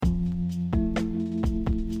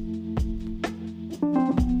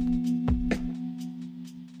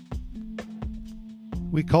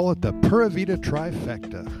We call it the Pura Vida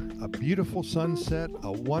Trifecta. A beautiful sunset,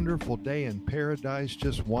 a wonderful day in paradise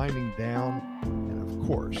just winding down, and of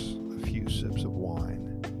course, a few sips of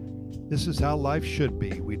wine. This is how life should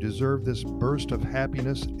be. We deserve this burst of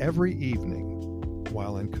happiness every evening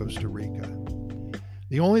while in Costa Rica.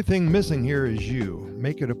 The only thing missing here is you.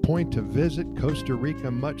 Make it a point to visit Costa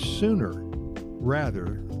Rica much sooner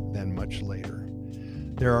rather than much later.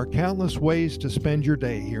 There are countless ways to spend your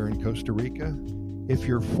day here in Costa Rica. If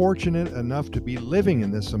you're fortunate enough to be living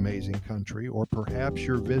in this amazing country, or perhaps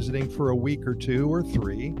you're visiting for a week or two or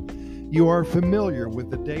three, you are familiar with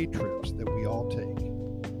the day trips that we all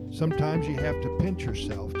take. Sometimes you have to pinch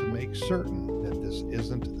yourself to make certain that this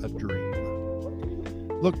isn't a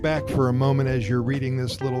dream. Look back for a moment as you're reading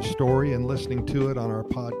this little story and listening to it on our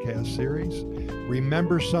podcast series.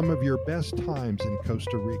 Remember some of your best times in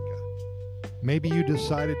Costa Rica. Maybe you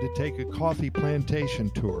decided to take a coffee plantation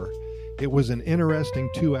tour. It was an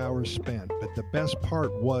interesting 2 hours spent, but the best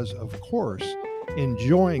part was, of course,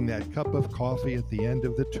 enjoying that cup of coffee at the end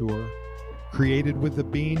of the tour, created with the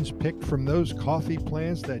beans picked from those coffee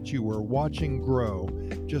plants that you were watching grow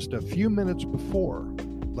just a few minutes before,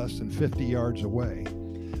 less than 50 yards away.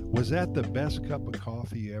 Was that the best cup of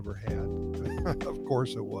coffee you ever had? Of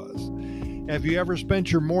course it was. Have you ever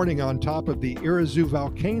spent your morning on top of the Irazu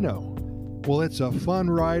volcano? Well, it's a fun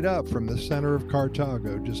ride up from the center of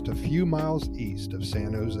Cartago, just a few miles east of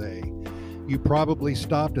San Jose. You probably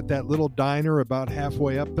stopped at that little diner about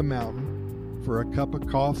halfway up the mountain for a cup of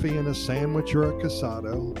coffee and a sandwich or a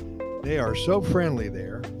casado. They are so friendly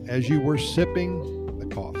there. As you were sipping the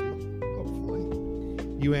coffee, hopefully,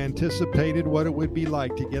 you anticipated what it would be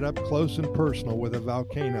like to get up close and personal with a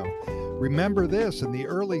volcano. Remember this, in the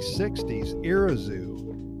early 60s, Irazu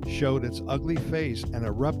showed its ugly face and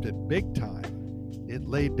erupted big time. It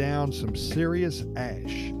laid down some serious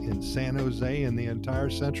ash in San Jose and the entire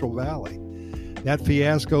Central Valley. That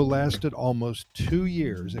fiasco lasted almost 2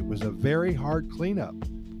 years. It was a very hard cleanup.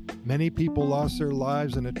 Many people lost their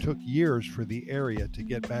lives, and it took years for the area to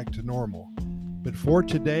get back to normal. But for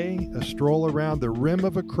today, a stroll around the rim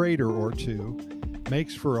of a crater or two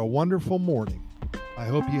makes for a wonderful morning. I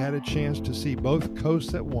hope you had a chance to see both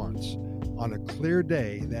coasts at once. On a clear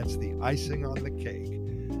day, that's the icing on the cake.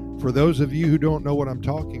 For those of you who don't know what I'm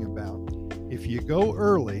talking about, if you go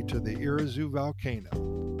early to the Irazu volcano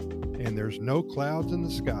and there's no clouds in the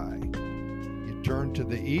sky, you turn to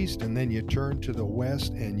the east and then you turn to the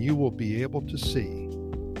west and you will be able to see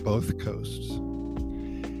both coasts.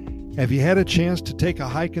 Have you had a chance to take a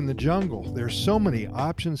hike in the jungle? There's so many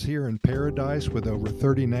options here in paradise with over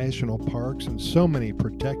 30 national parks and so many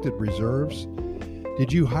protected reserves.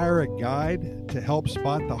 Did you hire a guide to help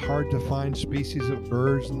spot the hard-to-find species of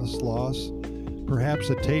birds in the sloths? Perhaps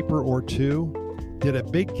a tapir or two? Did a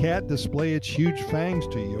big cat display its huge fangs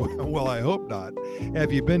to you? Well, I hope not.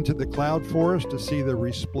 Have you been to the cloud forest to see the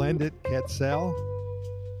resplendent quetzal?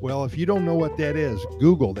 Well, if you don't know what that is,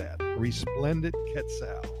 Google that, resplendent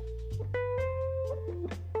quetzal.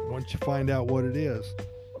 Once you find out what it is,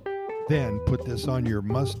 then put this on your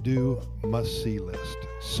must-do, must-see list.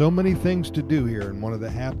 So many things to do here in one of the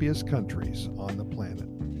happiest countries on the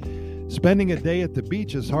planet. Spending a day at the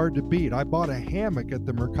beach is hard to beat. I bought a hammock at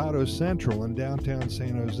the Mercado Central in downtown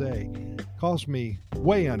San Jose. It cost me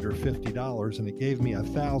way under $50, and it gave me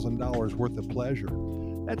 $1,000 worth of pleasure.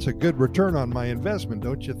 That's a good return on my investment,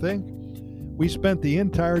 don't you think? We spent the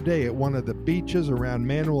entire day at one of the beaches around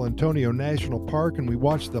Manuel Antonio National Park, and we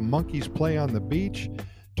watched the monkeys play on the beach,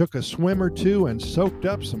 took a swim or two, and soaked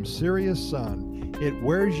up some serious sun. It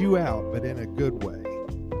wears you out, but in a good way.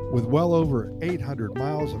 With well over 800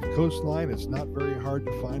 miles of coastline, it's not very hard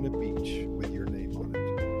to find a beach with your name on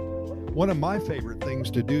it. One of my favorite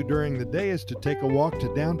things to do during the day is to take a walk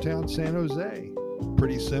to downtown San Jose.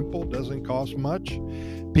 Pretty simple, doesn't cost much.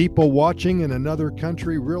 People watching in another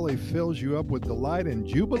country really fills you up with delight and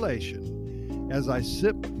jubilation. As I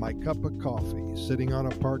sip my cup of coffee, sitting on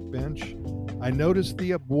a park bench, I notice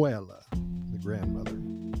the abuela, the grandmother,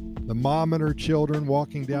 the mom and her children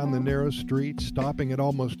walking down the narrow street, stopping at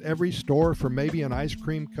almost every store for maybe an ice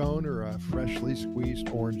cream cone or a freshly squeezed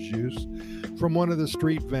orange juice from one of the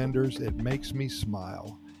street vendors. It makes me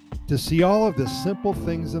smile. To see all of the simple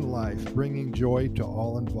things in life bringing joy to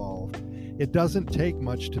all involved. It doesn't take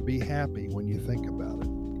much to be happy when you think about it.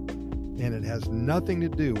 And it has nothing to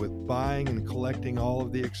do with buying and collecting all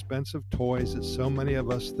of the expensive toys that so many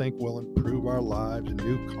of us think will improve our lives. A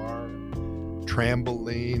new car,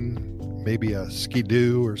 trampoline, maybe a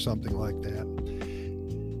skidoo or something like that.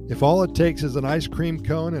 If all it takes is an ice cream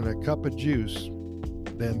cone and a cup of juice,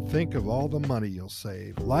 then think of all the money you'll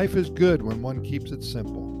save. Life is good when one keeps it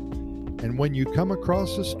simple. And when you come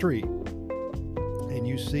across a street and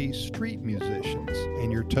you see street musicians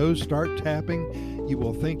and your toes start tapping, you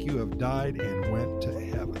will think you have died and went to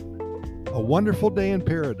heaven. A wonderful day in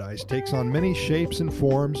paradise takes on many shapes and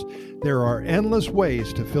forms. There are endless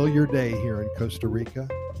ways to fill your day here in Costa Rica.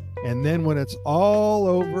 And then when it's all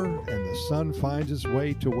over and the sun finds its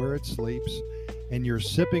way to where it sleeps, and you're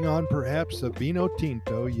sipping on perhaps a vino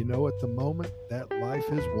tinto, you know at the moment that life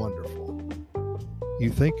is wonderful. You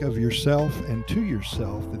think of yourself and to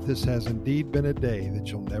yourself that this has indeed been a day that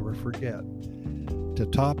you'll never forget. To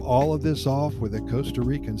top all of this off with a Costa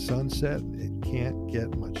Rican sunset, it can't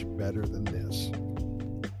get much better than this.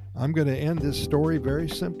 I'm going to end this story very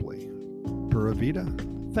simply. Pura Vida,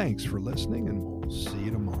 thanks for listening, and we'll see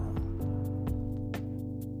you tomorrow.